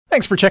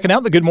Thanks for checking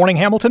out the Good Morning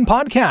Hamilton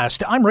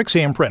podcast. I'm Rick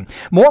Zamprin.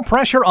 More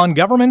pressure on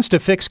governments to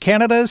fix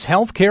Canada's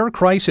healthcare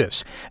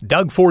crisis.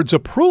 Doug Ford's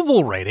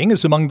approval rating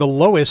is among the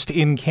lowest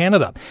in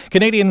Canada.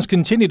 Canadians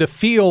continue to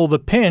feel the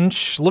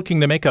pinch,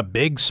 looking to make a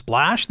big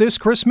splash this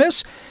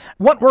Christmas.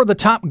 What were the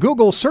top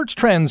Google search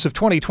trends of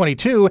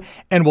 2022?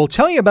 And we'll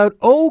tell you about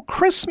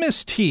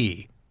Christmas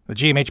tea. The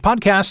GMH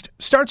podcast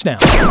starts now.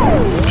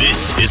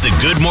 This is the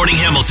Good Morning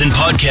Hamilton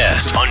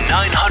podcast on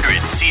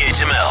 900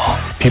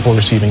 CHML. People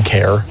receiving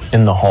care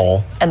in the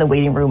hall. And the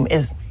waiting room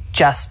is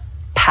just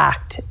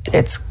packed.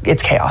 It's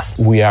chaos.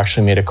 We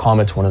actually made a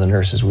comment to one of the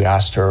nurses. We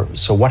asked her,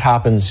 so what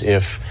happens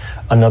if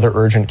another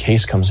urgent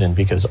case comes in?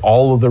 Because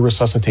all of the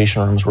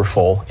resuscitation rooms were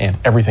full and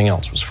everything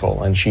else was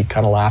full. And she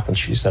kind of laughed and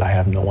she said, I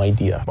have no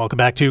idea. Welcome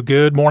back to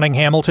Good Morning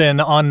Hamilton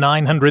on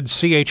 900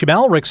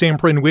 CHML. Rick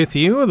Zamprin with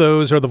you.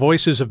 Those are the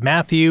voices of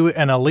Matthew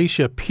and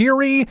Alicia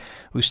Peary,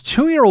 whose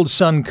 2-year-old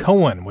son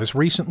Cohen was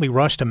recently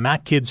rushed to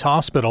MacKids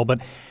Hospital, but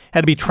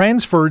had to be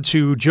transferred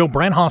to Joe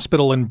Brant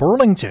Hospital in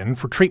Burlington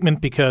for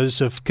treatment because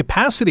of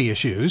capacity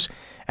issues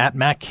at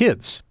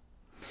MacKids.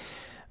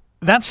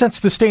 That sets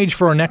the stage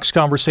for our next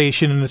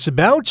conversation, and it's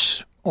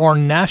about our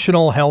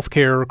national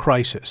healthcare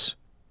crisis.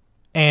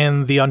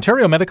 And the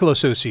Ontario Medical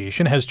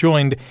Association has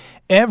joined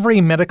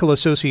every medical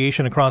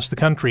association across the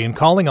country in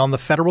calling on the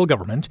federal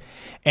government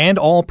and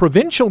all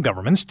provincial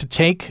governments to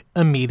take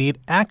immediate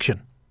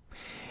action.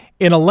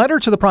 In a letter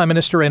to the Prime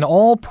Minister and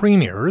all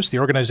premiers, the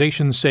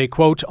organizations say,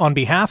 quote, on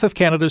behalf of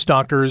Canada's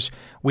doctors,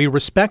 we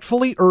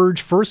respectfully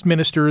urge First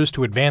Ministers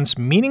to advance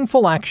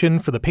meaningful action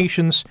for the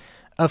patients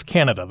of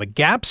Canada. The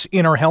gaps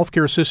in our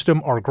healthcare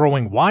system are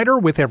growing wider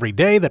with every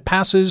day that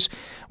passes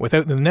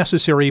without the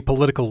necessary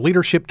political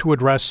leadership to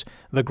address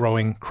the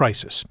growing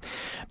crisis.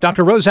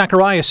 Dr. Rose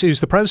Zacharias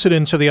is the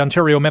president of the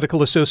Ontario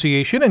Medical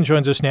Association and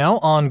joins us now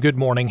on Good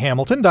Morning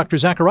Hamilton. Dr.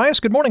 Zacharias,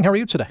 good morning. How are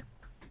you today?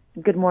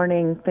 Good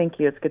morning.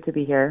 Thank you. It's good to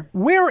be here.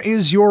 Where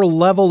is your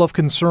level of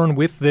concern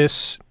with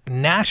this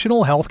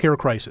national healthcare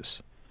crisis?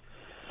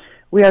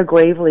 We are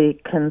gravely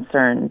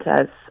concerned.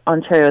 As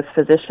Ontario's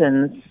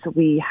physicians,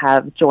 we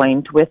have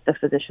joined with the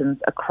physicians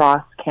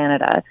across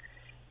Canada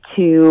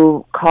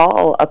to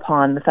call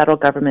upon the federal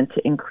government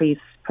to increase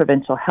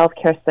provincial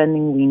healthcare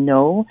spending. We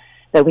know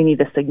that we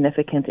need a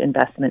significant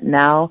investment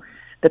now.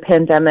 The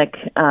pandemic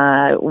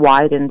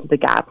widened the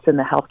gaps in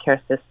the healthcare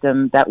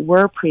system that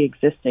were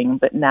pre-existing,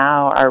 but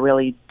now are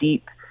really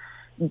deep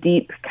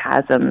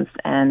chasms,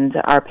 and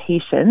our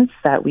patients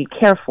that we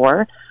care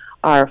for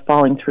are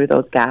falling through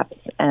those gaps,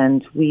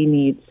 and we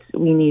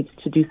need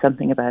to do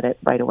something about it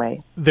right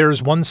away.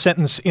 There's one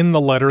sentence in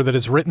the letter that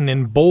is written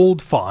in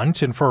bold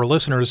font, and for our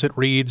listeners it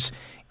reads,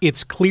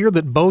 it's clear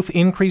that both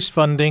increased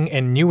funding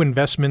and new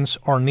investments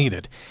are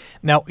needed.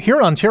 Now, here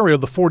in Ontario,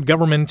 the Ford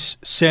government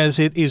says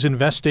it is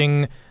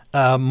investing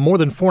more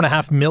than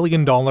 $4.5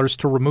 million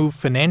to remove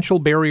financial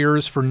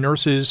barriers for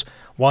nurses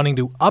wanting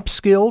to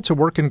upskill to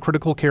work in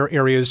critical care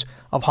areas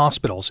of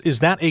hospitals.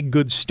 Is that a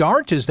good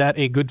start? Is that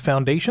a good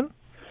foundation?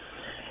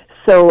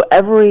 So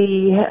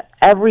every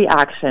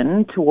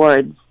action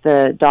towards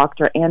the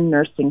doctor and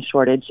nursing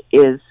shortage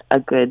is a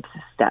good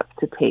step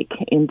to take.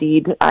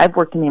 Indeed, I've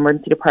worked in the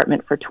emergency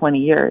department for 20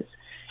 years,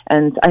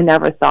 and I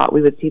never thought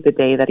we would see the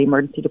day that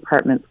emergency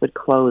departments would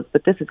close.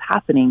 But this is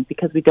happening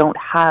because we don't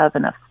have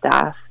enough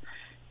staff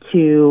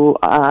to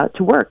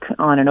work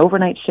on an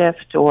overnight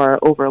shift or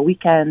over a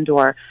weekend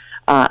or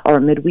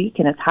midweek,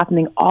 and it's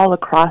happening all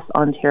across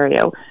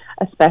Ontario,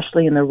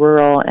 especially in the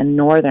rural and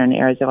northern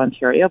areas of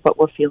Ontario, but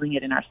we're feeling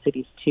it in our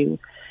cities too.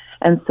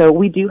 And so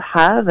we do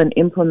have an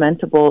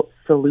implementable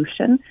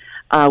solution.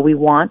 We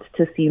want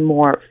to see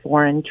more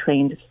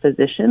foreign-trained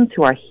physicians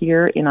who are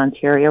here in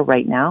Ontario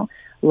right now,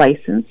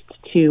 licensed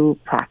to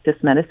practice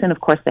medicine.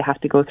 Of course, they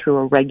have to go through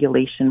a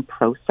regulation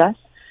process,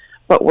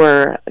 but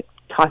we're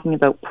talking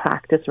about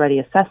practice-ready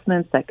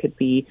assessments that could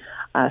be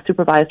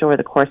supervised over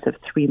the course of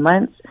 3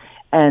 months.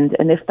 And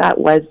if that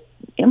was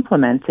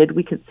implemented,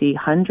 we could see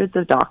hundreds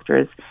of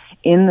doctors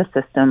in the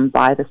system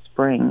by the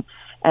spring.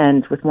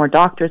 And with more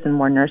doctors and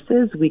more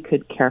nurses, we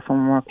could care for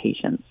more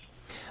patients.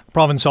 The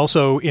province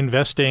also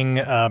investing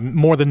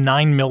more than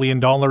 $9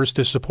 million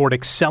to support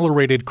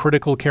accelerated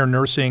critical care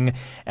nursing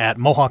at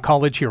Mohawk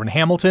College here in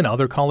Hamilton,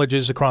 other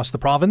colleges across the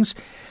province.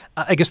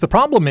 I guess the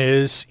problem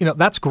is,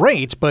 that's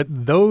great, but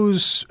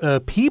those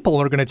people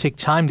are going to take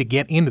time to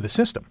get into the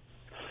system.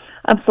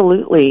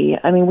 Absolutely.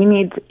 I mean, we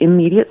need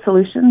immediate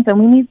solutions and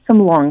we need some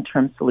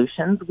long-term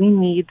solutions. We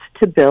need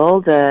to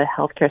build a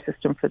healthcare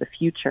system for the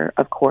future,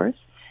 of course.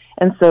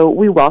 And so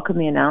we welcome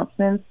the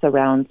announcements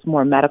around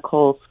more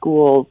medical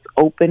schools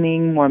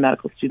opening, more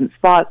medical student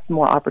spots,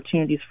 more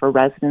opportunities for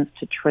residents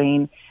to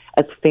train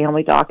as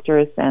family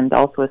doctors and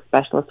also as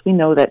specialists. We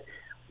know that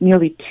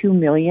nearly 2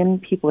 million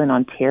people in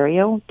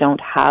Ontario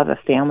don't have a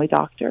family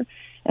doctor.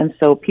 And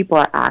so people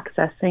are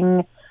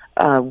accessing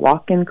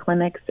walk-in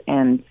clinics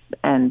and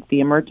the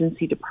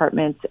emergency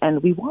department,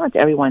 and we want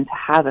everyone to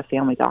have a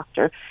family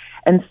doctor.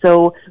 And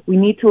so we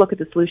need to look at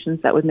the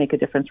solutions that would make a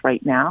difference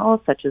right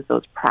now, such as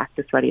those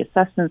practice-ready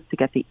assessments to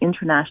get the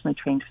internationally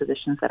trained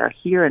physicians that are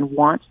here and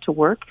want to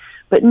work,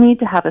 but need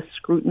to have a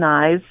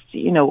scrutinized,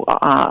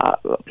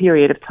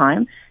 period of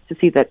time to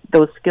see that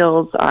those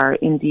skills are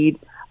indeed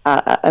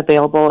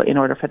available in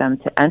order for them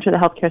to enter the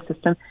healthcare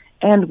system.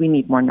 And we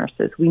need more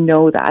nurses. We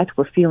know that.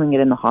 We're feeling it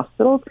in the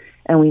hospitals,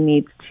 and we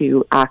need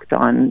to act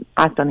on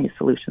these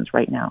solutions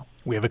right now.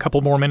 We have a couple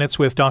more minutes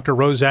with Dr.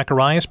 Rose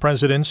Zacharias,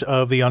 president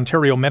of the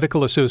Ontario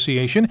Medical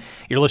Association.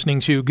 You're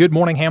listening to Good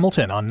Morning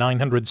Hamilton on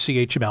 900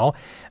 CHML.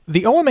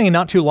 The OMA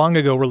not too long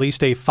ago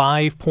released a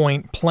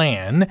 5-point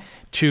plan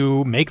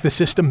to make the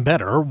system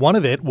better. One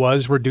of it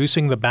was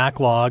reducing the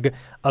backlog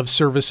of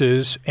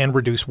services and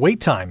reduce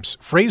wait times.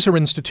 Fraser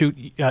Institute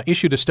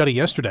issued a study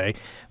yesterday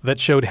that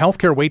showed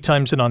healthcare wait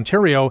times in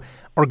Ontario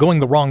are going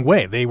the wrong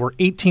way. They were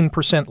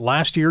 18%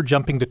 last year,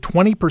 jumping to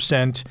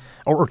 20%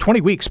 or 20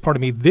 weeks,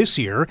 this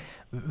year.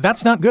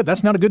 That's not good.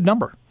 That's not a good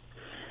number.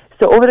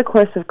 So over the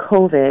course of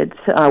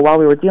COVID, while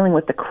we were dealing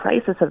with the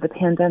crisis of the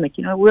pandemic,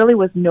 it really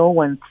was no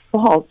one's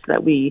fault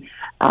that we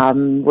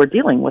were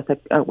dealing with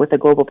a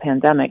global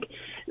pandemic.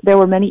 There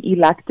were many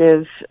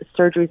elective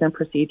surgeries and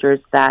procedures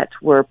that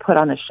were put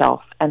on a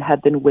shelf and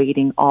had been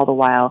waiting all the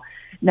while.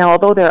 Now,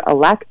 although they're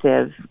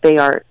elective, they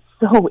are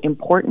so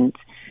important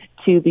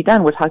to be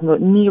done. We're talking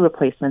about knee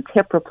replacements,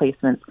 hip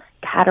replacements,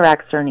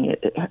 cataract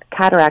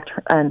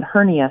and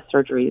hernia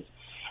surgeries.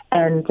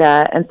 And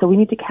so we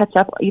need to catch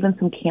up even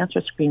some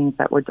cancer screenings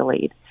that were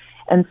delayed.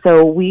 And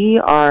so we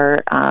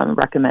are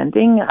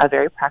recommending a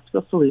very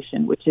practical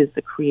solution, which is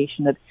the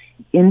creation of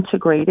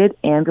integrated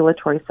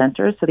ambulatory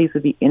centers. So these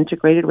would be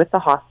integrated with the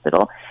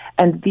hospital,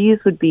 and these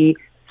would be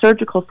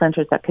surgical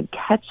centers that could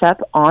catch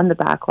up on the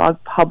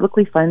backlog,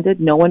 publicly funded.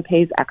 No one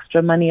pays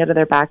extra money out of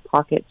their back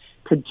pocket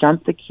to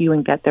jump the queue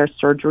and get their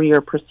surgery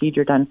or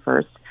procedure done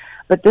first.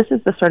 But this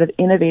is the sort of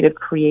innovative,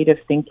 creative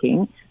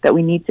thinking that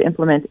we need to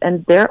implement.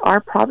 And there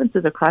are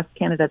provinces across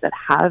Canada that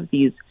have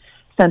these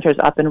centers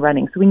up and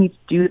running. So we need to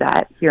do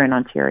that here in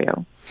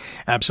Ontario.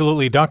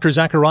 Absolutely. Dr.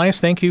 Zacharias,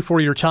 thank you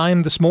for your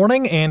time this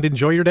morning and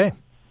enjoy your day.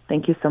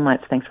 Thank you so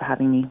much. Thanks for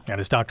having me. That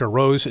is Dr.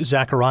 Rose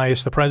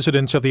Zacharias, the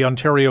president of the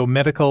Ontario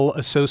Medical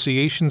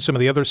Association. Some of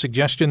the other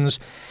suggestions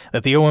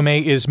that the OMA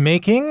is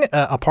making,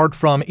 apart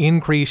from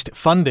increased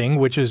funding,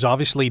 which is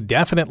obviously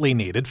definitely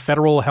needed,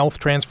 federal health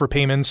transfer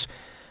payments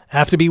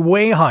have to be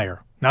way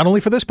higher, not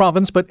only for this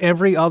province, but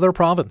every other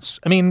province.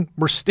 I mean,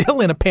 we're still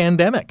in a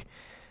pandemic,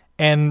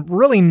 and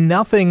really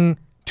nothing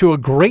to a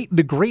great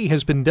degree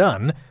has been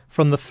done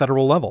from the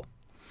federal level.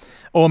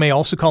 OMA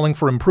also calling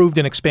for improved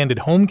and expanded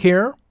home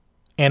care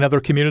and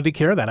other community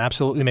care. That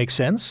absolutely makes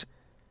sense.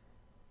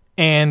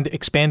 And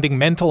expanding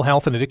mental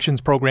health and addictions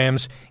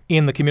programs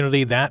in the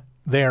community. That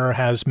there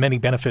has many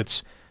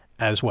benefits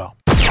as well.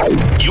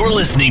 You're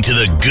listening to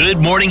the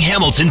Good Morning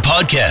Hamilton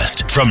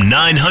podcast from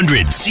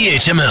 900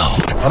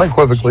 CHML.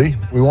 Unequivocally,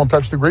 we won't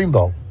touch the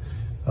Greenbelt.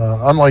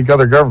 Unlike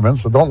other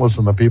governments that don't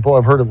listen to people,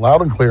 I've heard it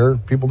loud and clear.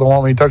 People don't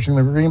want me touching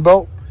the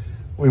Greenbelt.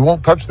 We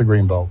won't touch the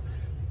Greenbelt.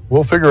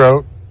 We'll figure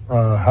out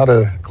how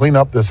to clean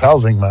up this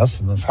housing mess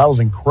and this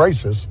housing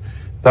crisis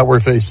that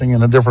we're facing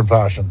in a different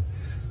fashion.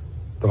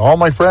 But all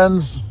my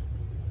friends,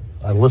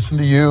 I listen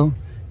to you.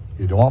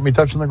 You don't want me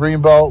touching the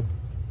Greenbelt.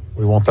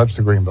 We won't touch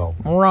the Greenbelt.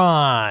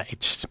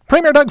 Right.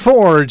 Premier Doug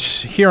Ford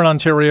here in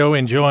Ontario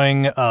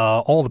enjoying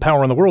all the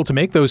power in the world to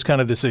make those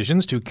kind of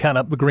decisions to cut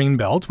up the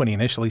Greenbelt when he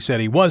initially said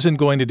he wasn't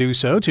going to do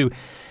so to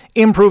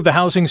improve the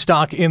housing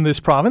stock in this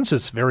province.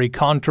 It's a very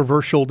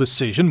controversial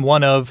decision,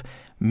 one of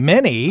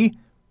many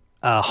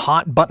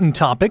hot button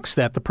topics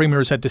that the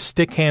premiers had to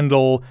stick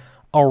handle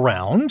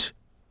around.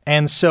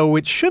 And so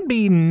it should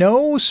be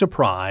no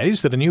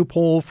surprise that a new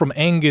poll from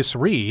Angus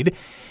Reid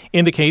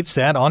indicates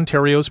that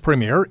Ontario's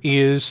premier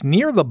is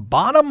near the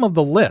bottom of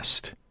the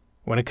list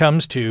when it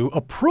comes to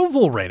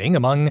approval rating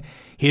among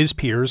his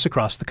peers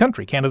across the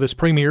country. Canada's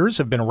premiers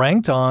have been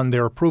ranked on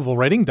their approval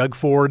rating. Doug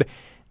Ford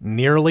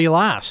nearly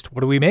last.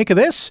 What do we make of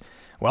this?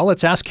 Well,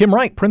 let's ask Kim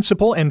Wright,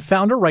 principal and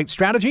founder, Wright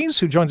Strategies,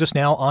 who joins us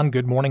now on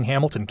Good Morning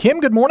Hamilton. Kim,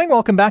 good morning.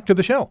 Welcome back to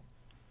the show.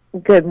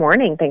 Good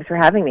morning. Thanks for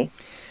having me.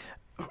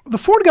 The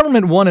Ford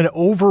government won an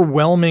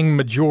overwhelming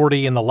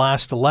majority in the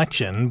last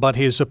election, but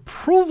his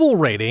approval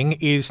rating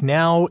is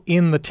now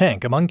in the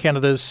tank. Among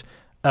Canada's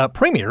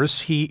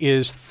premiers, he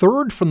is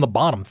third from the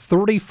bottom,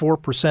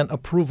 34%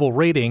 approval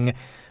rating.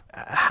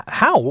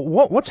 How?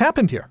 What's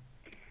happened here?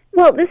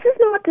 Well, this is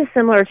not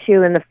dissimilar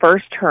to in the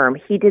first term.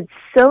 He did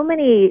so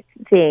many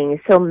things,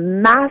 so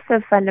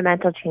massive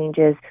fundamental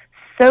changes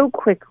so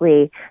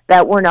quickly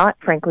that were not,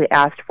 frankly,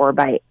 asked for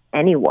by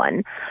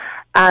anyone.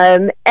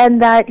 And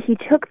that he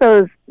took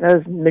those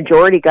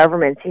majority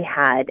governments he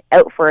had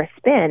out for a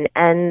spin,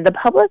 and the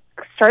public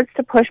starts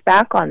to push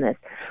back on this.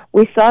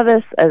 We saw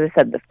this, as I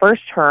said, the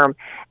first term,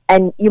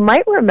 and you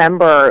might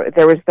remember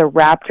there was the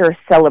Raptors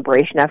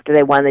celebration after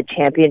they won the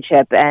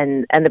championship,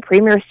 and the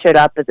premier stood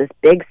up at this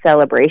big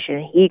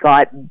celebration. He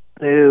got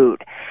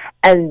booed.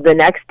 And the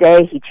next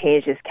day, he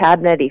changed his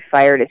cabinet, he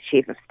fired his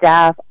chief of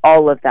staff,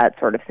 all of that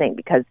sort of thing,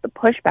 because the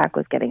pushback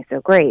was getting so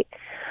great.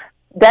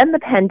 Then the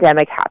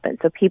pandemic happened,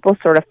 so people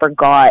sort of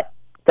forgot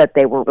that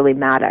they were really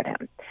mad at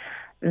him.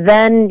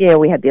 Then,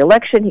 we had the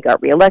election, he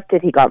got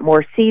reelected, he got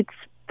more seats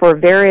for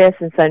various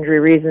and sundry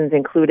reasons,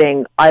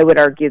 including, I would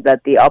argue,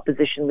 that the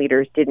opposition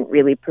leaders didn't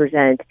really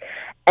present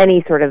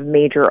any sort of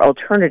major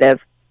alternative.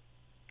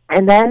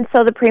 And then,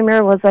 so the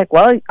premier was like,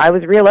 well, I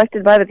was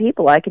reelected by the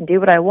people, I can do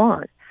what I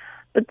want.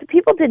 But the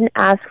people didn't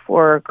ask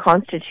for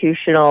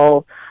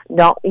constitutional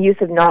use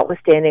of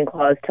notwithstanding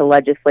clause to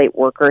legislate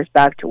workers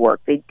back to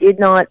work. They did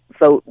not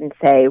vote and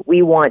say,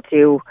 we want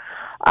to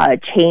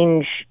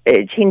change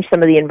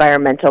some of the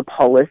environmental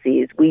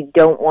policies. We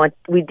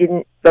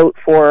didn't vote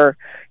for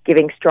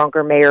giving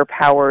stronger mayor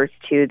powers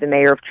to the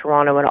mayor of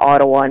Toronto and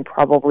Ottawa and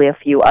probably a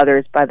few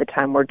others by the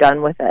time we're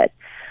done with it.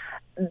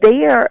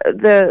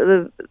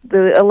 The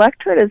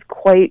electorate is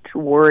quite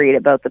worried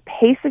about the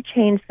pace of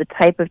change, the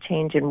type of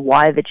change, and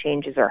why the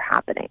changes are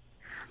happening.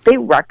 They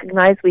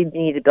recognize we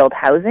need to build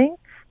housing.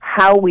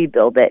 How we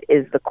build it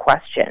is the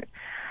question.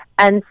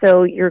 And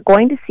so you're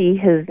going to see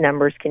his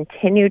numbers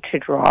continue to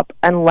drop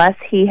unless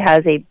he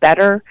has a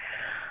better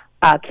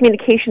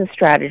communication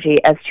strategy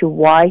as to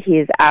why he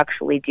is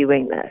actually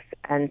doing this.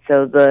 And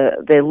so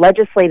the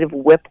legislative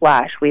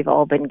whiplash we've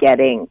all been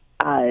getting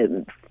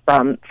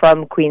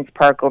from Queen's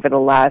Park over the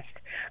last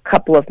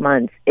couple of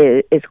months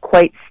is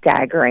quite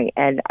staggering.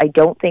 And I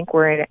don't think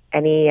we're in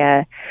any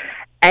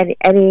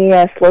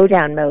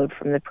slowdown mode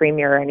from the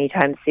premier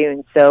anytime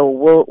soon. So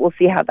we'll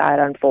see how that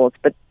unfolds.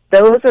 But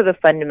those are the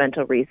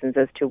fundamental reasons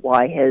as to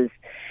why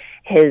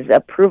his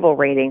approval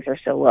ratings are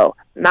so low.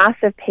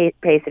 Massive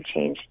pace of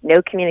change,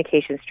 no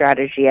communication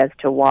strategy as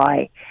to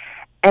why,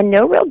 and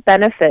no real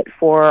benefit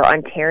for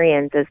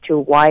Ontarians as to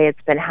why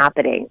it's been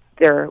happening.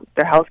 Their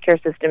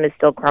healthcare system is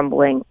still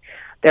crumbling.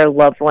 Their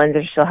loved ones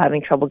are still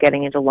having trouble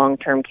getting into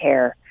long-term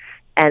care,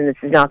 and this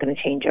is not going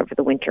to change over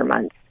the winter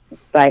months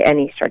by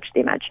any stretch of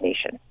the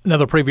imagination.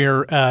 Another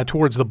premier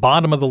towards the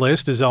bottom of the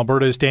list is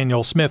Alberta's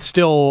Danielle Smith,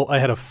 still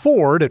ahead of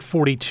Ford at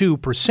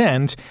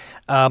 42%.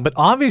 But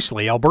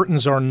obviously,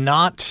 Albertans are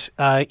not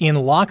in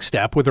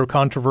lockstep with their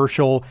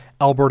controversial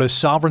Alberta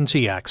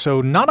Sovereignty Act.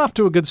 So not off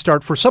to a good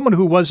start for someone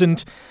who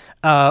wasn't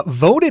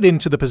voted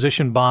into the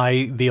position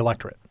by the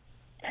electorate.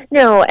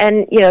 No,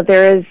 and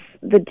there is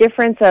the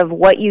difference of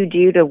what you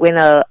do to win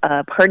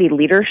a party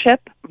leadership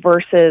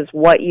versus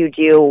what you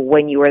do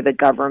when you are the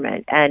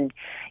government. And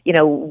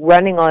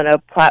running on a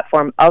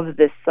platform of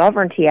this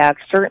Sovereignty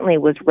Act certainly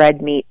was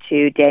red meat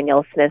to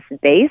Danielle Smith's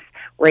base,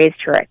 raised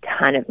her a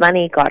ton of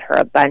money, got her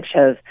a bunch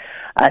of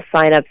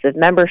sign-ups of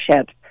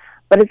memberships,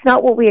 but it's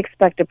not what we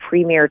expect a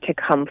premier to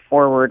come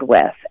forward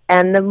with.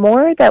 And the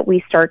more that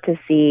we start to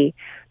see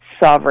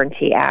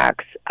Sovereignty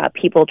Acts,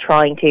 people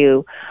trying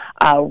to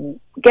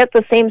get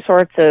the same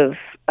sorts of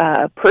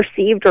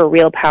perceived or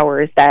real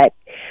powers that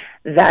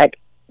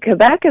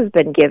Quebec has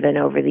been given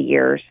over the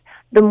years,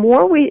 the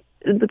more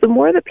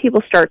that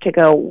people start to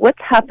go,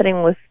 what's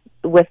happening with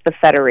the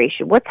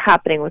Federation? What's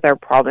happening with our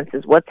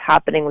provinces? What's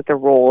happening with the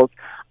roles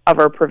of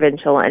our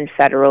provincial and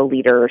federal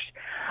leaders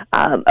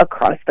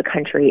across the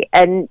country?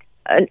 And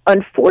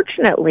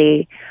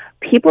unfortunately,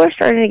 people are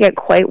starting to get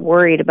quite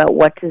worried about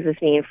what does this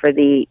mean for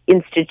the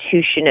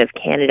institution of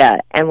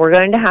Canada. And we're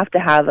going to have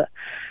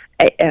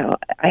I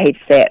hate to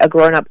say it, a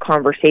grown-up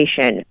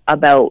conversation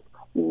about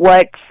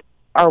what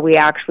are we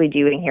actually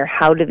doing here?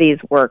 How do these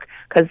work?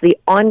 Because the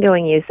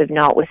ongoing use of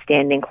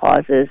notwithstanding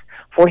clauses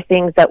for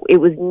things that it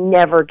was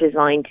never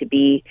designed to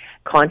be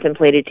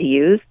contemplated to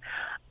use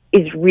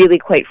is really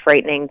quite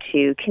frightening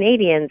to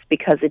Canadians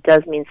because it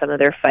does mean some of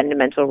their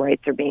fundamental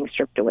rights are being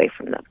stripped away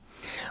from them.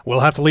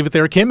 We'll have to leave it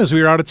there, Kim, as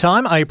we are out of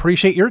time. I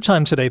appreciate your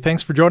time today.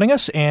 Thanks for joining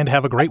us, and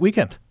have a great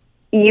weekend.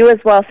 You as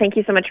well. Thank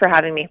you so much for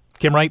having me.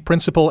 Kim Wright,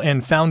 principal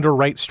and founder,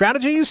 Wright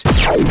Strategies.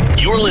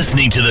 You're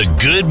listening to the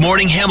Good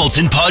Morning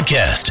Hamilton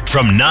podcast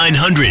from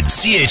 900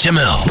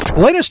 CHML.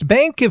 Latest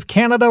Bank of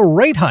Canada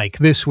rate hike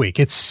this week.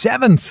 Its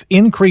seventh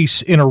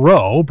increase in a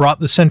row brought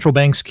the central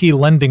bank's key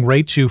lending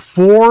rate to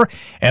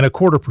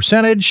 4.25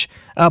 percentage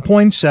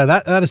points.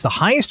 That is the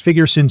highest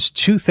figure since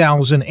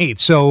 2008.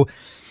 So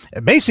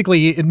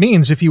basically, it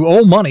means if you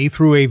owe money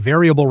through a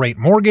variable rate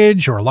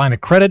mortgage or a line of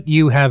credit,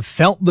 you have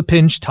felt the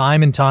pinch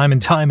time and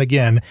time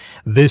again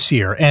this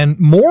year. And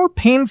more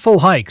painful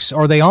hikes.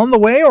 Are they on the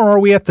way, or are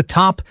we at the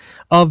top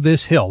of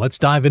this hill? Let's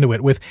dive into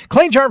it with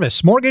Clay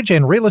Jarvis, mortgage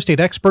and real estate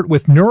expert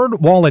with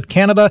NerdWallet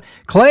Canada.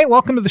 Clay,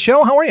 welcome to the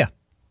show. How are you?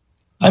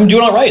 I'm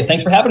doing all right.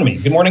 Thanks for having me.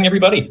 Good morning,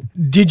 everybody.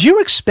 Did you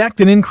expect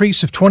an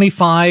increase of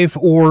 25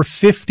 or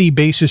 50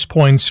 basis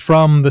points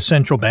from the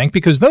central bank?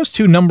 Because those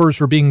two numbers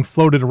were being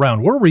floated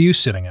around. Where were you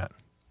sitting at?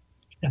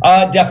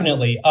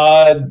 Definitely.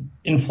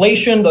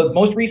 Inflation, the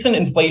most recent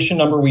inflation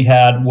number we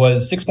had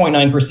was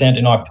 6.9%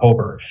 in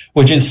October,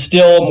 which is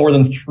still more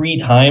than 3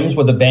 times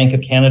what the Bank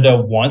of Canada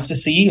wants to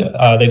see.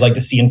 They'd like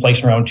to see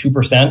inflation around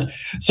 2%.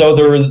 So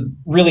there is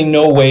really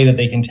no way that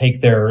they can take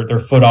their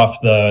foot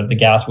off the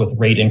gas with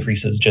rate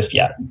increases just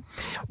yet.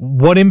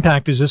 What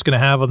impact is this going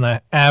to have on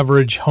the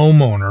average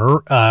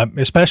homeowner,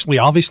 especially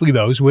obviously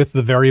those with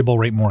the variable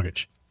rate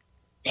mortgage?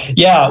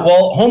 Yeah,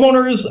 well,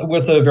 homeowners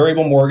with a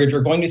variable mortgage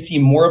are going to see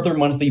more of their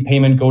monthly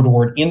payment go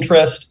toward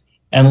interest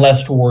and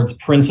less towards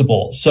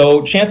principal.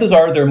 So chances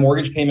are their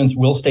mortgage payments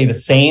will stay the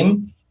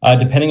same,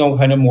 depending on what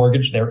kind of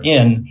mortgage they're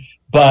in,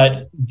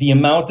 but the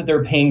amount that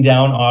they're paying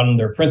down on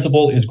their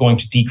principal is going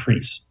to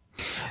decrease.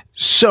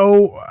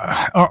 So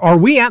are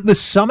we at the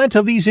summit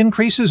of these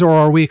increases, or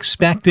are we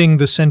expecting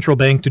the central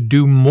bank to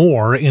do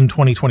more in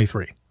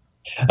 2023?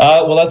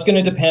 Well, that's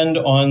going to depend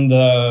on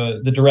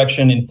the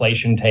direction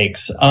inflation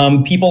takes.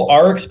 People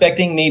are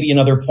expecting maybe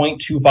another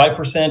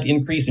 0.25%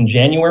 increase in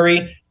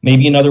January,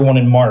 maybe another one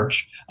in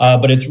March.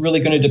 But it's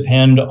really going to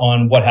depend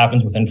on what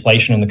happens with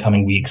inflation in the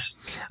coming weeks.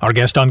 Our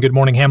guest on Good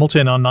Morning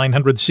Hamilton on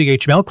 900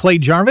 CHML, Clay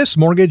Jarvis,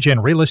 mortgage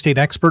and real estate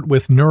expert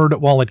with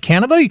NerdWallet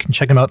Canada. You can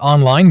check him out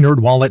online,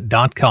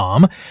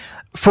 nerdwallet.com.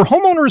 For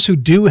homeowners who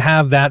do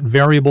have that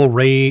variable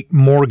rate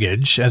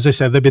mortgage, as I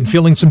said, they've been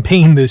feeling some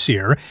pain this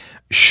year.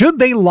 Should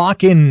they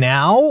lock in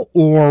now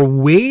or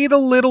wait a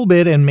little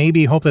bit and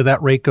maybe hope that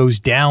that rate goes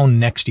down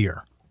next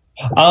year?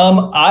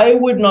 I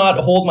would not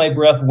hold my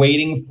breath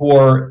waiting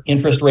for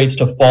interest rates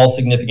to fall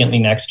significantly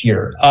next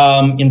year.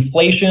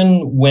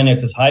 Inflation, when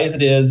it's as high as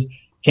it is,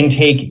 can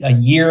take a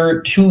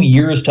year, 2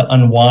 years to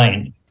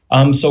unwind.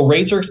 So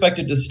rates are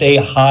expected to stay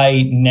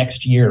high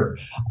next year.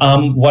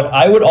 What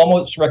I would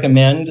almost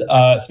recommend,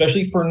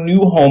 especially for new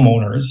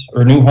homeowners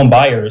or new home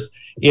buyers,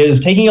 is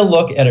taking a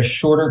look at a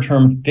shorter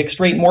term fixed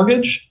rate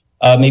mortgage,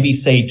 maybe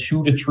say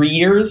 2 to 3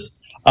 years,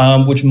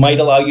 which might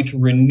allow you to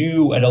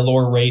renew at a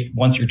lower rate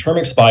once your term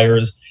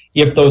expires,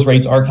 if those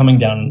rates are coming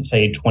down in,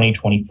 say,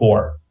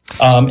 2024.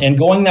 And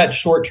going that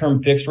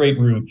short-term fixed rate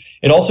route,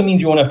 it also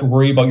means you won't have to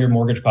worry about your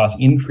mortgage costs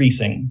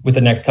increasing with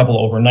the next couple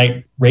of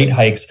overnight rate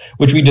hikes,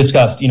 which we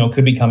discussed,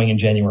 could be coming in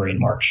January and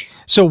March.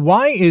 So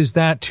why is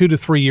that 2 to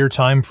 3 year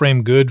time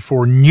frame good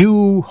for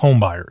new home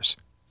buyers?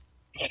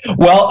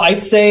 Well,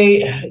 I'd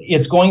say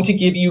it's going to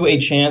give you a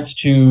chance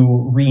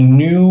to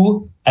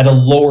renew at a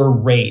lower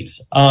rate.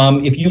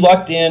 If you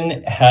locked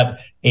in at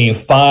a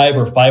 5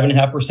 or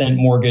 5.5%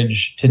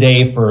 mortgage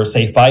today for,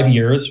 say, 5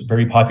 years,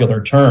 very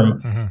popular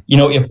term,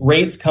 if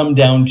rates come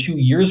down 2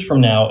 years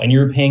from now and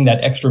you're paying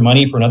that extra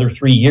money for another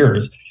 3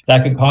 years,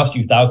 that could cost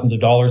you thousands of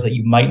dollars that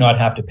you might not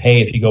have to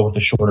pay if you go with a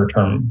shorter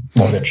term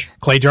mortgage.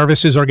 Clay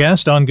Jarvis is our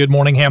guest on Good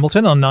Morning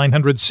Hamilton on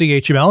 900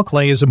 CHML.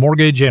 Clay is a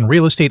mortgage and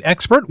real estate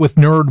expert with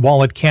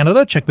NerdWallet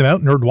Canada. Check them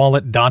out,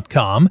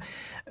 nerdwallet.com.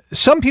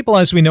 Some people,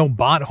 as we know,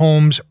 bought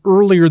homes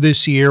earlier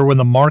this year when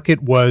the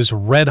market was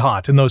red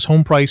hot and those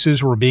home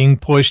prices were being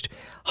pushed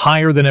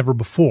higher than ever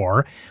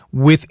before.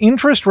 With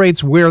interest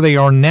rates where they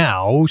are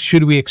now,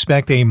 should we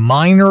expect a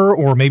minor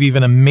or maybe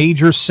even a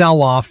major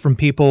sell-off from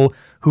people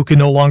who can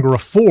no longer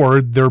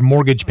afford their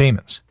mortgage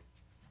payments?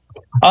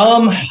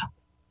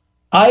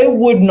 I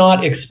would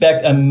not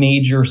expect a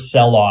major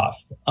sell-off.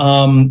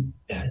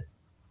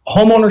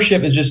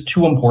 Homeownership is just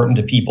too important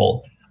to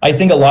people. I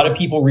think a lot of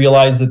people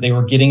realized that they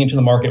were getting into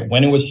the market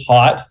when it was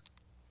hot,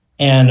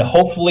 and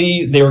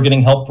hopefully they were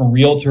getting help from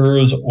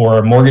realtors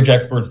or mortgage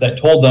experts that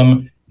told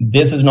them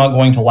this is not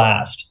going to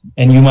last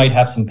and you might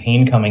have some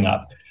pain coming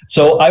up.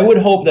 So I would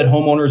hope that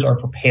homeowners are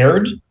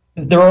prepared.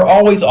 There are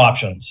always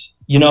options.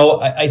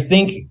 I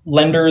think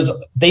lenders,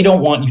 they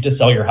don't want you to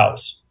sell your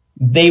house.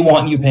 They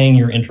want you paying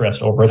your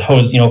interest over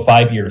those,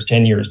 5 years,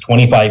 10 years,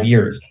 25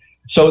 years.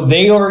 So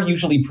they are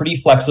usually pretty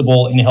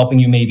flexible in helping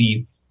you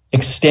maybe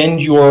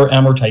extend your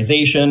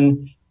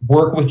amortization,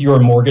 work with your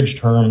mortgage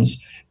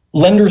terms.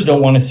 Lenders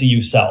don't want to see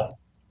you sell.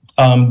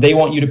 They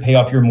want you to pay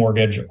off your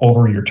mortgage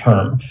over your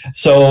term.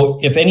 So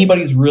if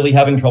anybody's really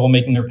having trouble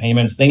making their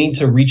payments, they need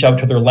to reach out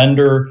to their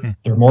lender,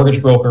 their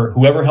mortgage broker,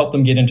 whoever helped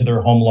them get into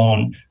their home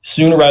loan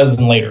sooner rather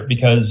than later,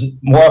 because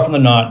more often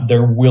than not,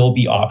 there will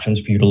be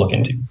options for you to look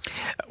into.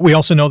 We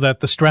also know that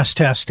the stress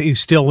test is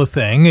still a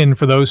thing. And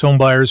for those home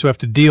buyers who have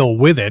to deal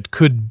with it,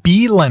 could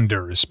B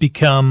lenders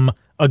become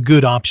a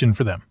good option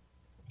for them?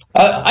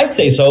 I'd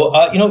say so.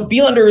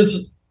 B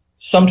lenders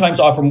sometimes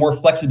offer more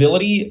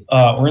flexibility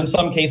or in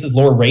some cases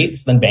lower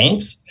rates than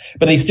banks,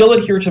 but they still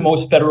adhere to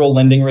most federal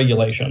lending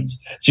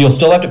regulations. So you'll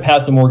still have to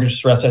pass a mortgage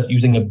stress test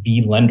using a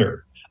B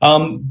lender.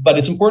 But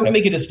it's important to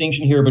make a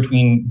distinction here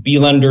between B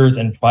lenders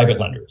and private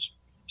lenders.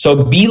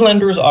 So B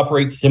lenders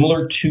operate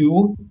similar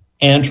to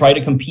and try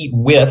to compete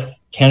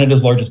with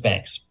Canada's largest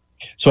banks.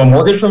 So a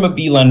mortgage from a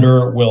B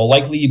lender will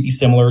likely be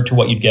similar to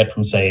what you'd get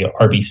from, say,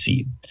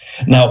 RBC.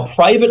 Now,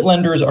 private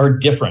lenders are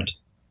different.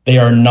 They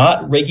are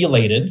not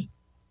regulated.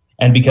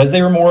 And because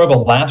they are more of a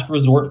last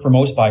resort for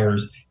most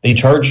buyers, they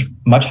charge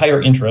much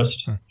higher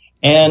interest,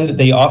 and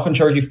they often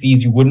charge you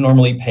fees you wouldn't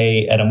normally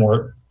pay at a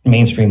more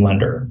mainstream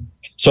lender.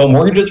 So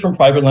mortgages from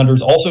private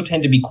lenders also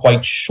tend to be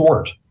quite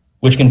short,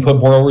 which can put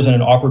borrowers in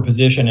an awkward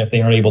position if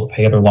they aren't able to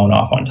pay their loan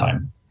off on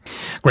time.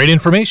 Great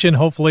information.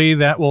 Hopefully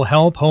that will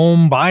help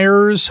home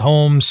buyers,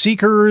 home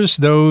seekers,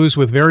 those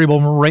with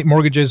variable rate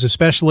mortgages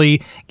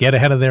especially, get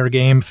ahead of their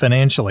game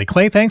financially.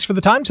 Clay, thanks for the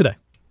time today.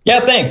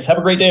 Yeah, thanks. Have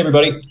a great day,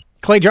 everybody.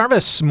 Clay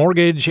Jarvis,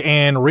 mortgage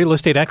and real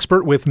estate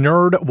expert with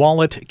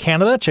NerdWallet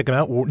Canada. Check them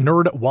out,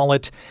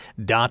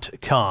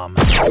 nerdwallet.com.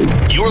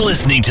 You're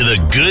listening to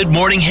the Good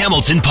Morning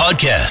Hamilton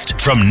podcast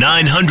from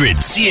 900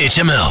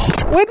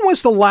 CHML. When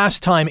was the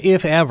last time,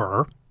 if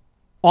ever,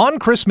 on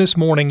Christmas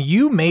morning,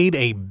 you made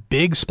a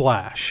big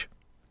splash?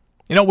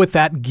 You know, with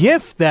that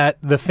gift that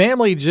the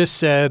family just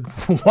said,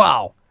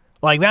 wow,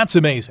 like that's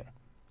amazing.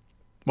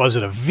 Was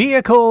it a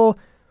vehicle?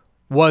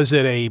 Was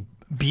it a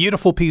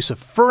beautiful piece of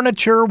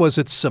furniture? Was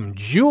it some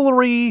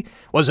jewelry?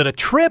 Was it a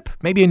trip?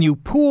 Maybe a new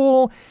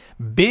pool?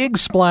 Big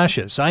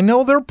splashes. I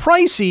know they're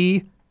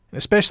pricey,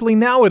 especially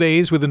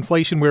nowadays with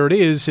inflation where it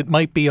is. It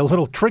might be a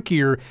little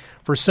trickier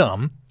for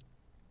some.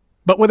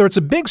 But whether it's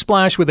a big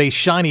splash with a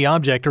shiny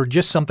object or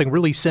just something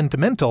really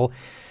sentimental,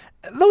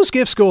 those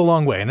gifts go a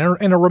long way and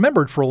are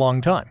remembered for a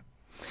long time.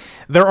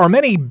 There are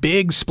many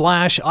big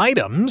splash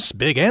items,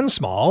 big and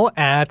small,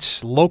 at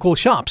local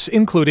shops,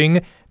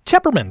 including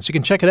Tepperman's. You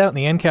can check it out in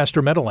the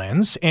Ancaster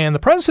Meadowlands. And the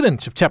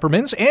president of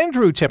Tepperman's,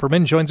 Andrew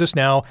Tepperman, joins us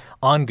now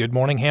on Good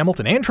Morning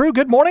Hamilton. Andrew,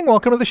 good morning.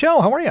 Welcome to the show.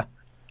 How are you?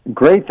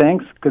 Great,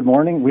 thanks. Good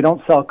morning. We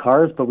don't sell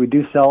cars, but we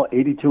do sell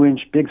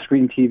 82-inch big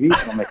screen TVs.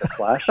 That'll make a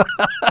splash.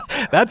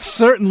 That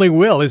certainly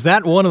will. Is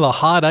that one of the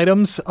hot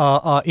items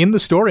in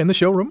the store, in the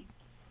showroom?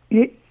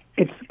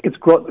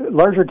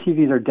 Larger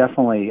TVs are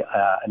definitely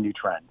a new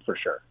trend for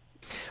sure.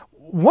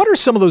 What are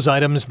some of those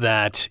items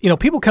that,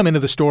 people come into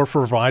the store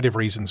for a variety of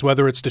reasons,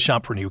 whether it's to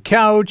shop for a new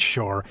couch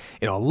or,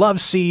 a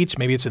love seat,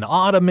 maybe it's an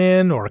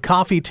ottoman or a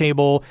coffee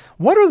table.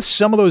 What are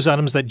some of those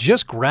items that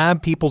just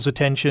grab people's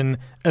attention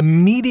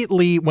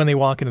immediately when they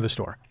walk into the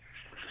store?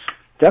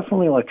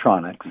 Definitely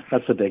electronics.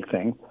 That's a big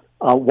thing.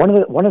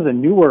 One of the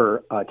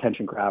newer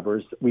attention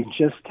grabbers, we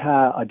just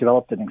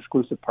developed an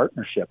exclusive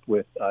partnership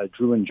with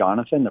Drew and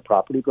Jonathan, the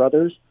Property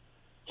Brothers.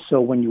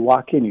 So when you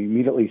walk in, you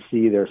immediately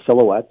see their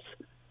silhouettes.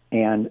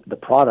 And the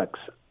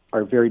products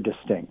are very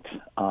distinct,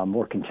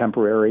 more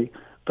contemporary,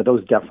 but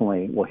those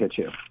definitely will hit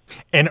you.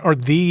 And are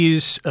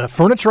these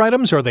furniture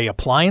items? Are they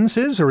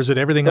appliances, or is it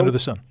everything under the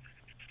sun?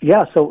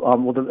 Yeah, so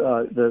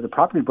the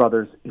Property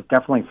Brothers is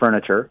definitely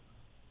furniture.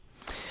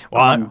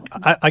 Well,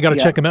 I got to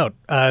check them out.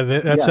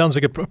 That sounds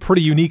like a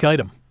pretty unique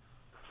item.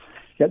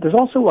 Yeah, there's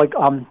also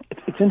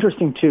it's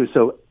interesting too.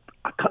 So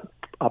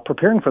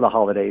preparing for the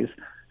holidays,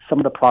 some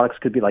of the products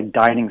could be like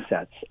dining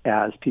sets,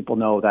 as people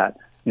know that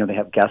they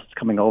have guests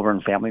coming over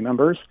and family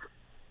members.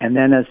 And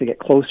then as they get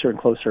closer and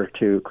closer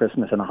to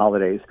Christmas and the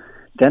holidays,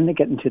 then they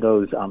get into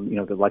those,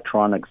 the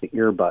electronics, the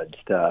earbuds,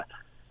 the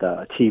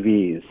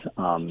TVs,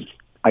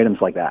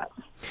 items like that.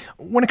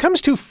 When it comes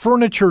to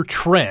furniture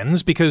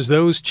trends, because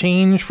those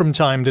change from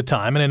time to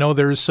time, and I know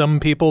there's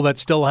some people that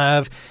still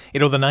have, the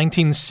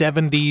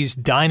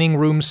 1970s dining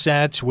room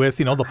set with,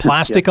 the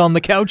plastic on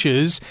the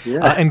couches,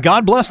 and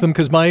God bless them,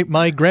 because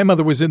my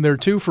grandmother was in there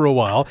too for a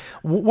while.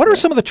 What are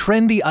some of the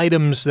trendy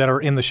items that are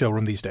in the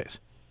showroom these days?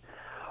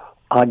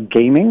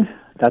 Gaming,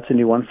 that's a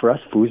new one for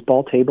us.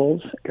 Foosball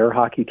tables, air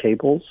hockey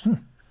tables,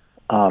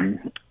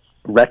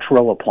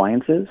 retro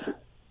appliances.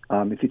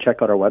 If you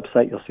check out our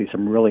website, you'll see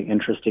some really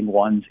interesting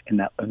ones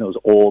in those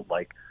old,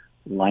 like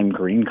lime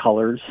green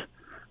colors.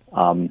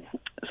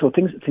 So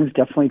things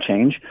definitely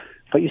change,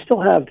 but you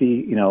still have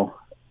the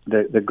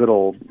good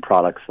old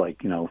products like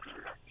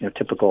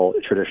typical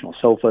traditional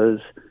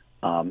sofas.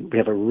 We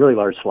have a really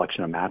large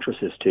selection of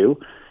mattresses too,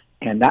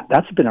 and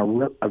that's been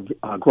a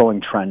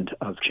growing trend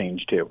of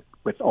change too,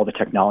 with all the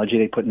technology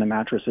they put in the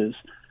mattresses.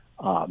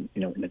 In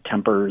the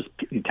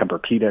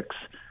Tempur-Pedics.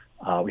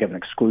 We have an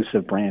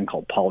exclusive brand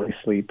called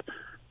Polysleep,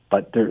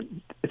 but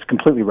it's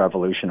completely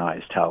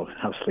revolutionized how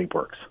sleep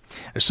works.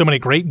 There's so many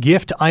great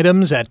gift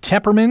items at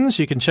Tepperman's.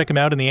 You can check them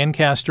out in the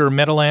Ancaster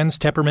Meadowlands.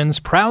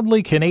 Tepperman's,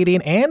 proudly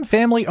Canadian and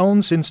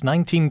family-owned since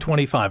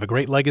 1925. A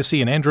great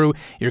legacy. And Andrew,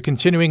 you're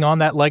continuing on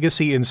that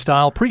legacy in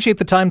style. Appreciate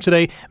the time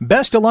today.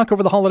 Best of luck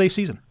over the holiday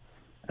season.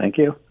 Thank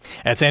you.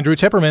 That's Andrew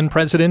Tepperman,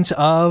 president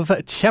of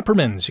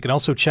Tepperman's. You can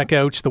also check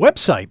out the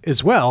website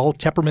as well,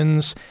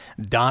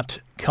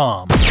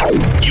 teppermans.com.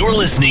 You're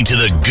listening to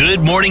the Good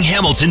Morning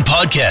Hamilton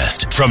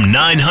podcast from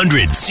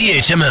 900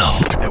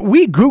 CHML.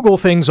 We Google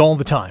things all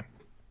the time.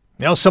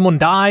 Someone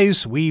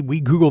dies, we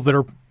Google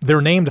their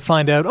name to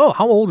find out,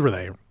 how old were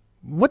they?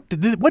 What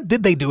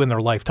did they do in their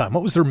lifetime?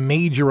 What was their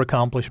major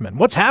accomplishment?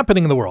 What's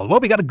happening in the world?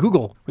 Well, we got to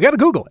Google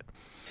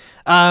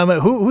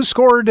it. Who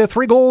scored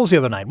 3 goals the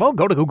other night? Well,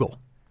 go to Google.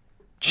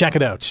 Check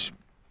it out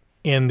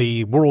in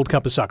the World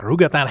Cup of Soccer. Who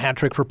got that hat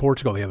trick for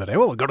Portugal the other day?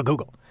 Well, we'll go to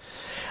Google.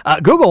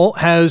 Google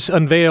has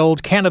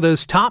unveiled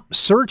Canada's top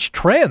search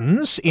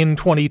trends in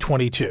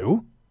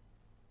 2022.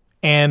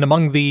 And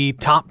among the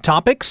top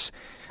topics,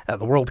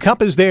 the World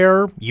Cup is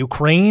there,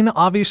 Ukraine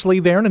obviously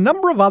there, and a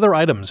number of other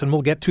items, and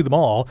we'll get to them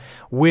all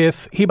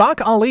with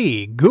Hibak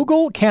Ali,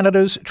 Google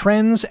Canada's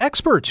trends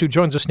expert, who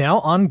joins us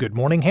now on Good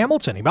Morning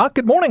Hamilton. Hibak,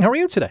 good morning. How are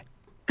you today?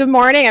 Good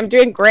morning. I'm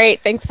doing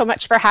great. Thanks so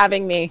much for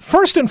having me.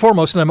 First and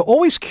foremost, and I'm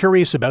always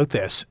curious about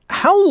this,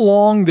 how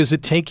long does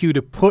it take you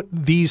to put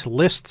these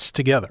lists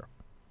together?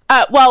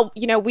 Well,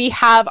 we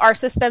have our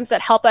systems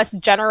that help us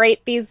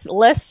generate these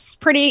lists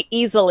pretty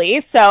easily.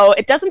 So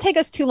it doesn't take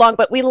us too long,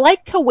 but we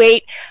like to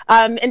wait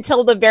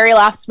until the very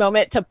last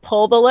moment to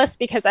pull the list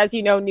because, as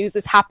you know, news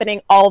is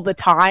happening all the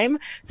time.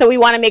 So we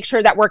want to make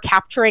sure that we're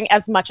capturing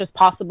as much as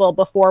possible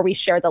before we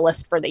share the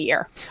list for the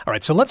year. All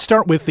right, so let's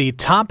start with the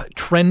top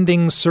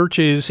trending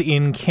searches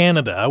in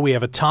Canada. We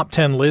have a top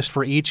 10 list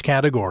for each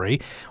category.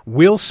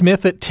 Will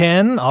Smith at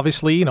 10,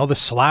 obviously, the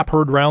slap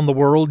heard around the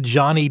world.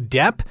 Johnny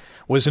Depp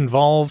was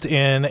involved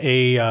in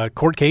a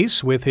court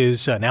case with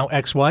his now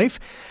ex-wife.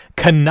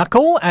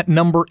 Knuckle at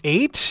number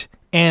 8.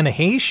 Anne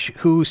Heche,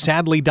 who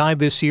sadly died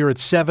this year, at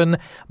 7.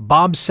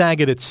 Bob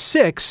Saget at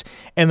 6.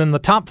 And then the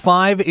top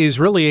 5 is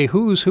really a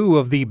who's who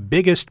of the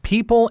biggest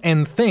people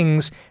and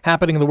things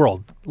happening in the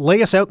world.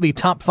 Lay us out the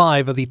top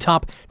 5 of the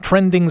top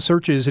trending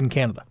searches in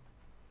Canada.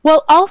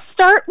 Well, I'll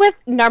start with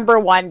number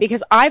 1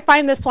 because I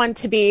find this one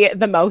to be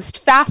the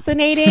most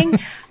fascinating.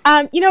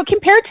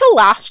 Compared to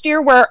last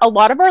year where a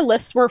lot of our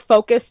lists were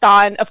focused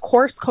on, of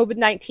course,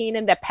 COVID-19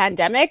 and the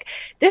pandemic,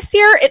 this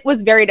year it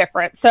was very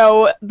different.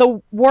 So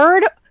the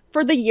word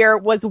for the year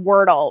was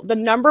Wordle. The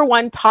number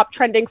 1 top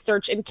trending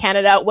search in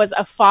Canada was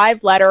a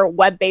 5-letter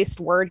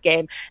web-based word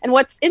game. And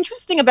what's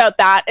interesting about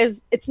that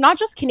is it's not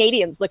just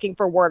Canadians looking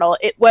for Wordle.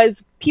 It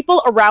was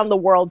people around the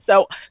world.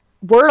 So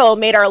Wordle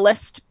made our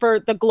list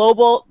for the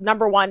global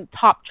number 1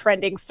 top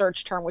trending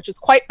search term, which is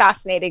quite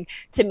fascinating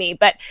to me.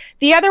 But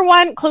the other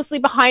one closely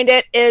behind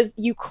it is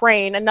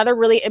Ukraine, another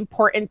really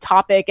important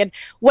topic. And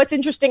what's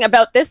interesting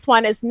about this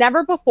one is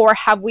never before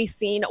have we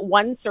seen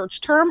one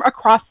search term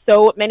across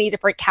so many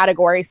different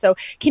categories. So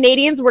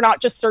Canadians were not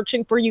just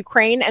searching for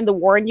Ukraine and the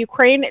war in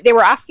Ukraine. They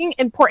were asking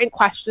important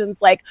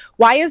questions like,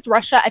 why is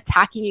Russia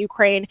attacking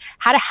Ukraine,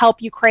 how to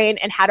help Ukraine,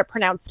 and how to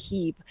pronounce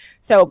Kyiv.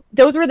 So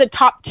those were the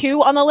top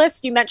 2 on the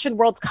list. You mentioned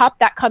World Cup,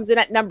 that comes in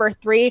at number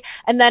 3.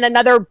 And then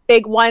another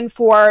big one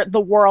for the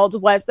world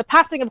was the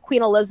passing of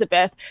Queen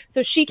Elizabeth.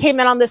 So she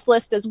came in on this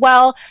list as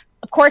well.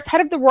 Of course, head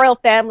of the royal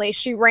family,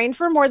 she reigned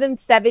for more than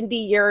 70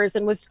 years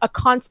and was a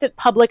constant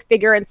public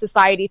figure in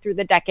society through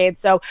the decades.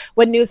 So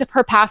when news of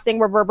her passing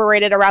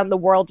reverberated around the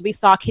world, we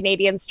saw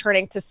Canadians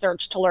turning to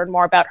search to learn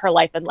more about her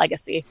life and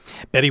legacy.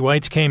 Betty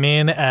White came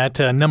in at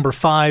number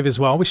 5 as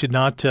well. We should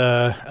not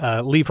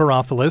leave her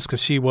off the list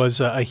because she was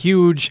a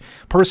huge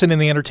person in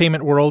the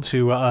entertainment world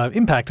who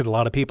impacted a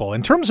lot of people.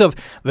 In terms of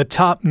the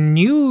top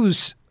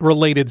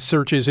news-related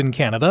searches in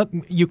Canada,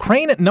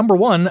 Ukraine at number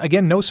 1,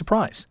 again, no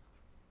surprise.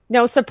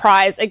 No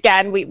surprise.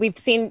 Again, we've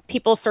seen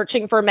people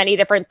searching for many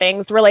different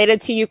things related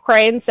to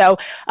Ukraine. So,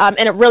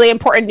 and a really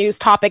important news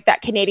topic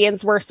that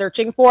Canadians were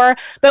searching for.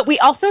 But we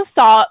also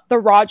saw the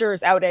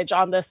Rogers outage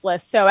on this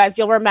list. So as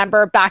you'll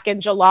remember, back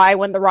in July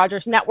when the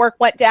Rogers network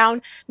went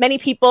down, many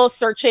people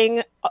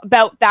searching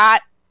about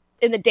that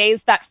in the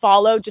days that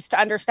followed just to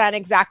understand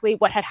exactly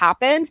what had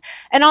happened.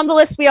 And on the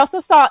list, we also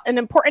saw an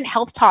important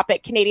health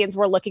topic Canadians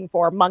were looking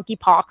for,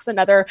 monkeypox,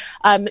 another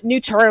new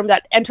term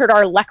that entered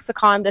our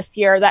lexicon this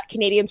year that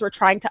Canadians were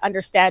trying to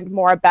understand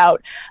more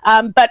about.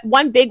 But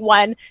one big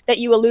one that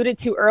you alluded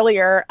to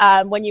earlier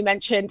when you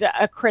mentioned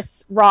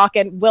Chris Rock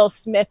and Will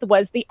Smith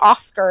was the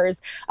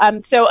Oscars.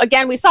 So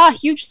again, we saw a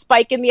huge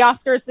spike in the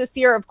Oscars this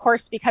year, of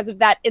course, because of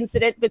that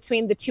incident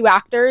between the 2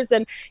 actors.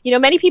 And,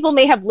 many people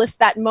may have missed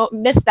that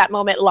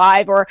moment live,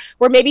 or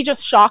were maybe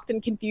just shocked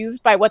and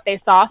confused by what they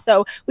saw.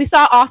 So we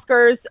saw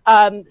Oscars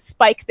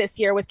spike this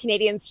year with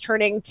Canadians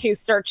turning to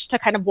search to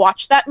kind of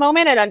watch that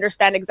moment and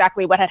understand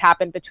exactly what had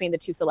happened between the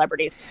 2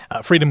 celebrities.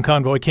 Freedom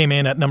Convoy came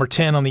in at number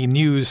 10 on the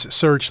news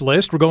search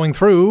list. We're going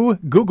through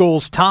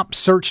Google's top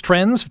search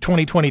trends of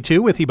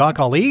 2022 with Hibak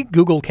Ali,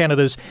 Google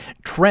Canada's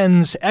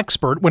trends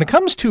expert. When it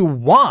comes to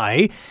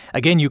why,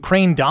 again,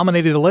 Ukraine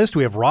dominated the list.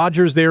 We have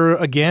Rogers there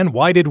again.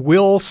 Why did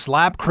Will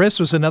slap Chris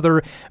was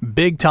another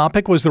big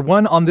topic. Was there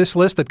one on this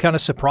list that kind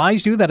of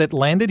surprised you that it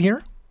landed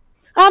here?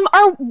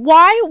 Our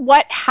why,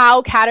 what,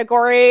 how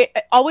category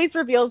always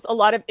reveals a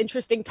lot of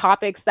interesting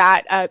topics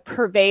that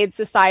pervade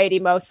society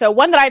most. So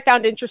one that I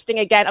found interesting,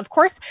 again, of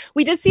course,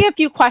 we did see a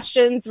few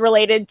questions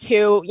related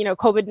to,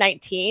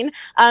 COVID-19,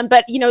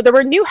 but, there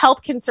were new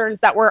health concerns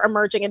that were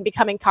emerging and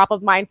becoming top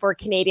of mind for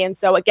Canadians.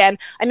 So again,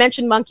 I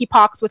mentioned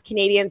monkeypox with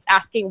Canadians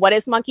asking, what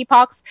is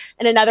monkeypox?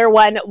 And another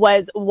one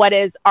was, what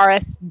is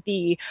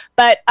RSV?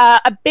 But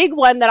a big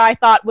one that I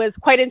thought was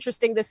quite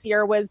interesting this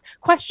year was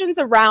questions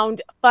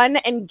around fun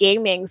and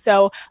gaming.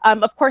 So,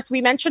 of course,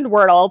 we mentioned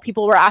Wordle.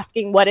 People were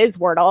asking, what is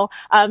Wordle?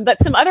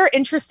 But some other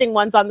interesting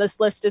ones on this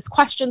list is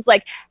questions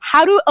like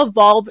how to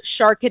evolve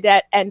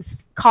Charcadet and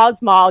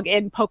Cosmog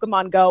in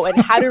Pokemon Go and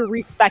how to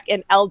respec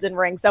in Elden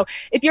Ring. So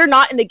if you're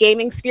not in the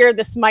gaming sphere,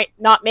 this might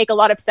not make a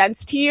lot of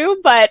sense to you,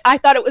 but I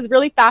thought it was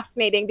really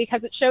fascinating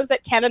because it shows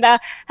that Canada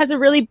has a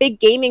really big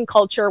gaming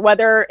culture,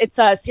 whether it's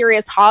a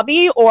serious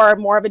hobby or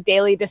more of a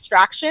daily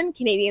distraction.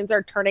 Canadians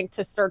are turning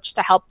to search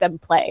to help them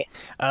play.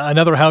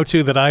 Another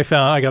how-to that I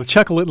found, I got a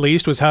chuckle at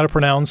least was how to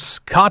pronounce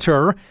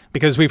Qatar,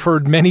 because we've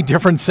heard many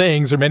different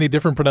sayings or many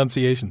different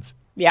pronunciations.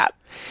 Yeah.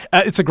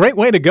 It's a great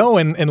way to go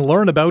and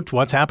learn about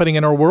what's happening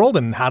in our world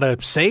and how to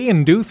say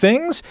and do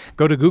things.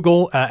 Go to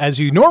Google as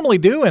you normally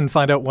do and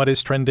find out what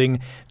is trending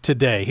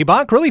today.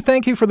 Hibak, really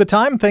thank you for the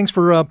time. Thanks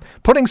for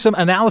putting some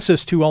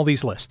analysis to all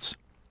these lists.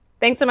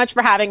 Thanks so much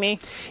for having me.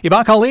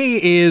 Hibak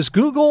Ali is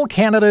Google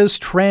Canada's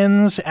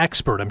trends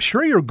expert. I'm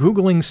sure you're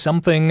Googling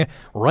something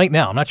right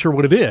now. I'm not sure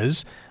what it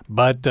is,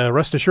 but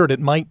rest assured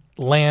it might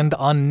land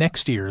on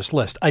next year's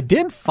list. I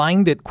did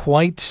find it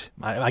quite,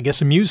 I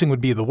guess amusing would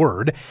be the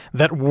word,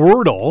 that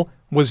Wordle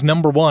was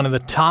number one in the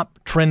top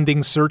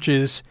trending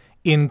searches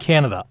in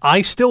Canada.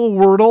 I still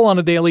Wordle on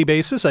a daily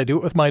basis. I do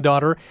it with my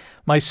daughter.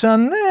 My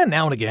son,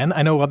 now and again.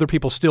 I know other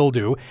people still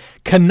do.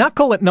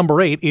 Knuckle at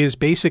number 8 is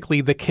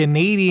basically the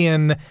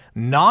Canadian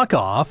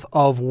knockoff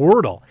of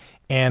Wordle.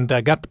 And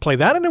I got to play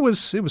that, and it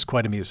was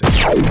quite amusing.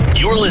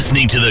 You're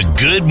listening to the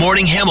Good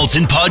Morning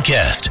Hamilton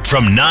podcast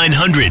from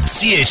 900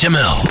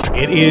 CHML.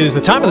 It is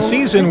the time of the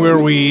season where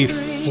we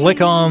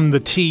flick on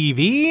the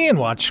TV and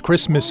watch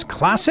Christmas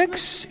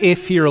classics.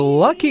 If you're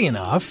lucky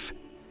enough,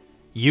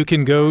 you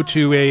can go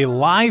to a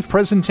live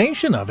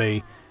presentation of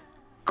a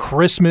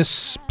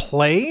Christmas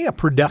play, a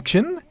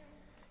production.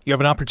 You have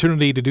an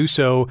opportunity to do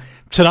so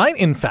tonight,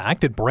 in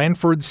fact, at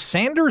Brantford's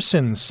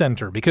Sanderson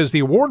Centre, because the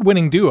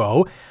award-winning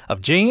duo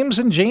of James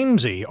and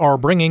Jamesy are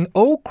bringing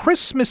Oh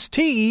Christmas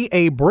Tea,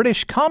 a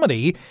British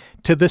comedy,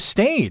 to the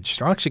stage.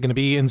 They're actually going to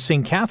be in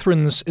St.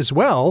 Catharines as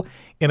well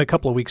in a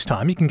couple of weeks'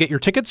 time. You can get your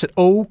tickets at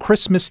Oh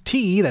Christmas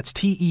Tea, that's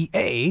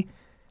TEA.com.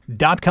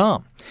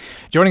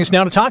 Joining us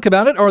now to talk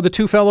about it are the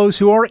two fellows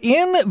who are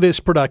in this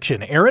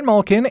production, Aaron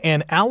Malkin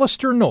and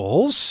Alistair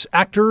Knowles,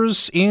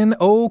 actors in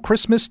Oh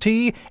Christmas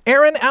Tea.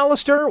 Aaron,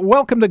 Alistair,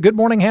 welcome to Good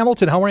Morning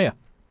Hamilton. How are you?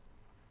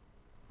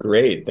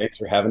 Great. Thanks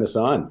for having us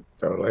on.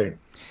 Totally.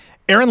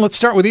 Aaron, let's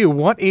start with you.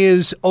 What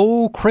is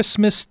Oh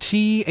Christmas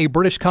Tea, a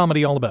British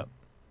comedy, all about?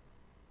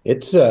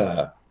 It's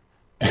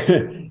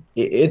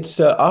it's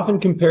often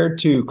compared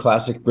to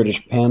classic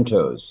British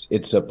pantos.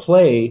 It's a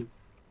play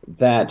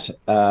that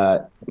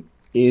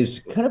is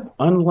kind of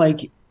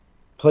unlike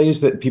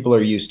plays that people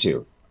are used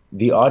to.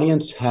 The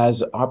audience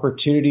has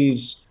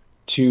opportunities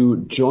to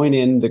join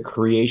in the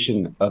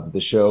creation of the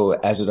show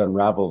as it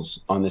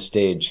unravels on the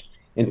stage.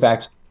 In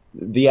fact,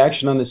 the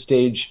action on the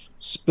stage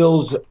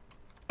spills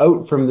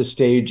out from the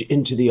stage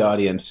into the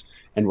audience,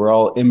 and we're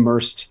all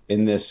immersed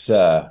in this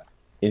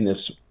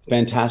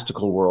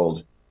fantastical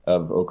world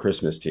of Oh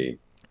Christmas Tea.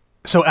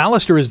 So,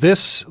 Alistair, is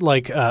this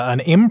like an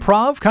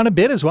improv kind of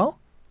bit as well?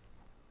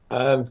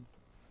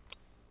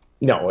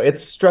 No,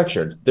 it's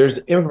structured. There's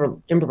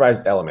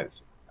improvised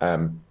elements,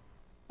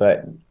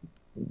 but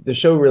the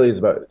show really is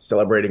about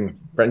celebrating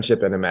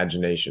friendship and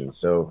imagination.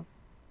 So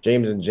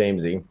James and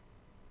Jamesy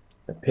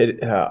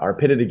are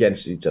pitted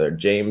against each other.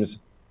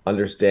 James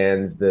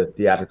understands the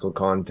theatrical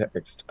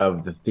context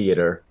of the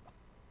theater,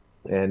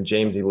 and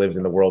Jamesy lives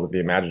in the world of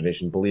the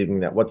imagination, believing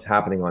that what's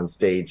happening on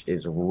stage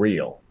is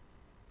real.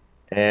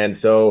 And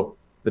so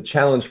the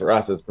challenge for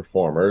us as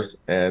performers,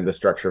 and the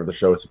structure of the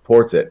show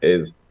supports it,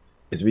 is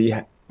we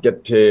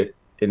get to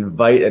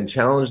invite and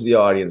challenge the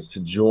audience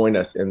to join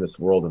us in this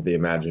world of the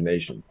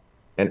imagination.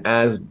 And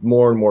as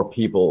more and more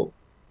people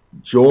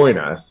join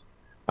us,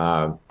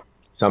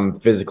 some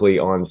physically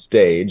on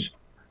stage,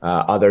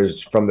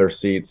 others from their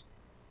seats,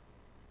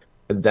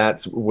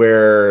 that's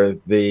where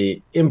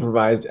the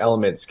improvised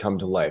elements come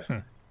to life.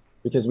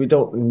 Because we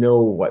don't know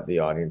what the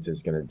audience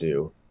is going to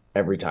do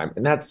every time.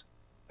 And that's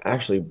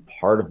actually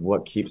part of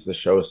what keeps the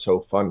show so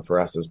fun for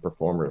us as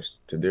performers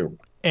to do.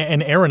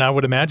 And Aaron, I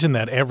would imagine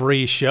that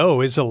every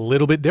show is a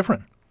little bit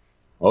different.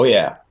 Oh,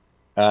 yeah.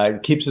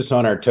 It keeps us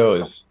on our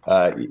toes.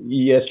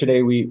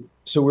 Yesterday,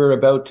 we're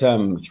about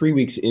 3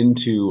 weeks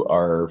into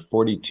our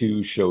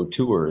 42 show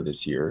tour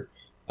this year.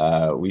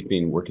 We've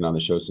been working on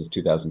the show since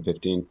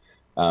 2015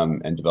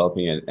 and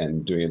developing it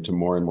and doing it to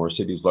more and more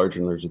cities, larger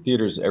and larger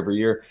theaters every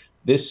year.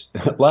 This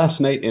last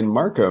night in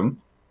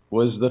Markham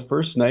was the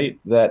first night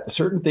that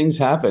certain things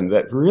happened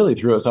that really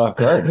threw us off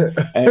guard.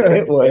 And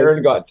it was,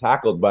 Aaron got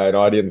tackled by an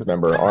audience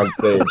member on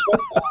stage.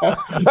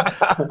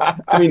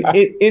 I mean,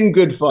 in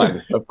good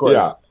fun, of course.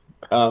 Yeah.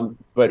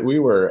 But we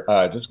were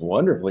just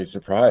wonderfully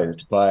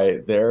surprised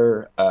by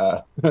the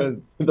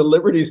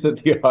liberties that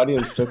the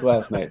audience took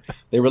last night.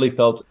 They really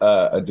felt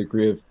a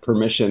degree of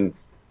permission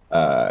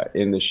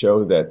in the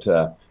show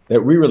that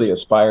we really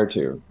aspire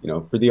to.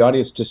 For the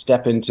audience to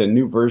step into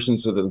new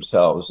versions of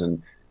themselves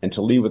and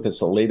to leave with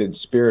this elated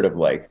spirit of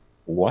like,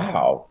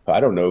 wow, I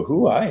don't know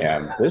who I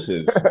am. This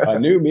is a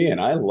new me, and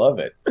I love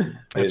it.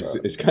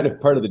 It's kind of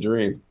part of the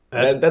dream.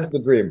 That's the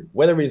dream.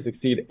 Whether we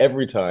succeed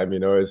every time,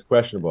 is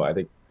questionable. I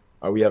think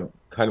we have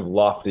kind of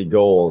lofty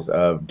goals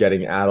of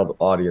getting adult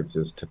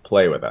audiences to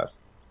play with us.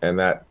 And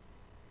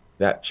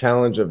that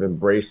challenge of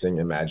embracing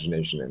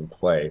imagination in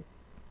play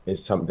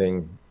is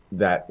something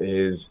that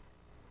is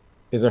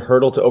a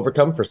hurdle to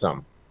overcome for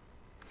some.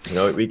 We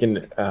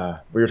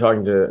were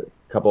talking to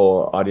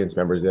couple audience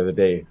members the other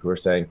day who were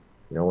saying,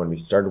 when we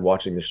started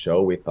watching the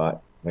show, we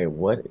thought wait,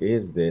 what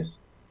is this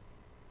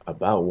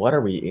about? What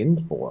are we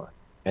in for?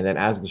 And then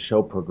as the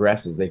show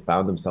progresses, they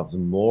found themselves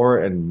more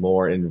and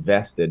more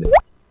invested to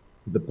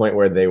the point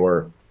where they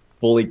were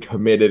fully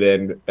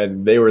committed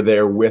and they were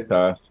there with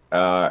us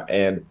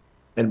and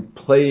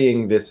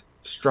playing this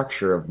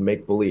structure of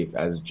make-believe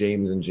as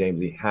James and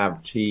Jamesy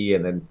have tea,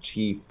 and then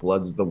tea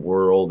floods the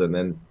world, and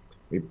then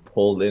we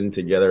pulled in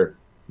together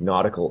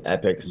nautical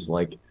epics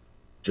like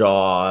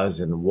Jaws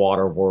and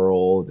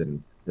Waterworld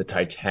and the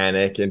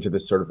Titanic into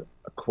this sort of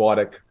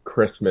aquatic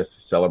Christmas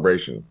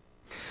celebration.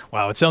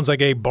 Wow, it sounds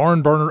like a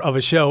barn burner of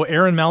a show.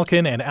 Aaron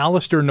Malkin and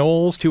Alistair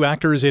Knowles, two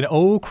actors in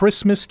Oh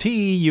Christmas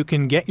Tea. You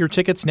can get your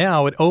tickets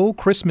now at Oh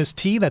Christmas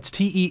Tea. That's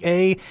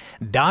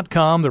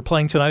TEA.com. They're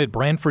playing tonight at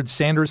Brantford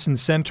Sanderson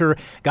Center.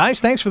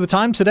 Guys, thanks for the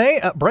time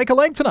today. Break a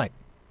leg tonight.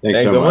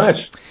 Thanks so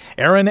much.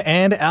 Aaron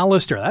and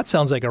Alistair. That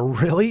sounds like a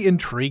really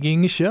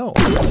intriguing show.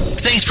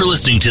 Thanks for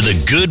listening to the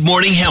Good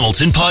Morning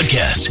Hamilton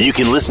podcast. You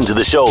can listen to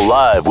the show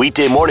live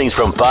weekday mornings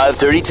from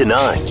 5:30 to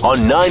 9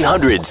 on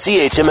 900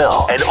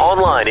 CHML and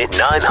online at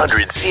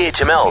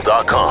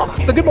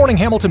 900CHML.com. The Good Morning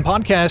Hamilton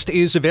podcast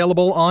is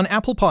available on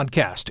Apple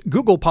Podcast,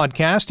 Google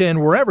Podcast,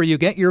 and wherever you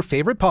get your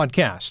favorite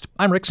podcast.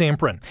 I'm Rick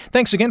Samprin.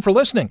 Thanks again for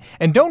listening.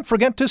 And don't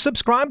forget to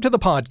subscribe to the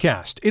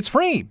podcast. It's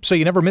free, so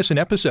you never miss an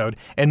episode.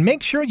 And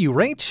make sure you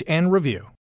rate and review.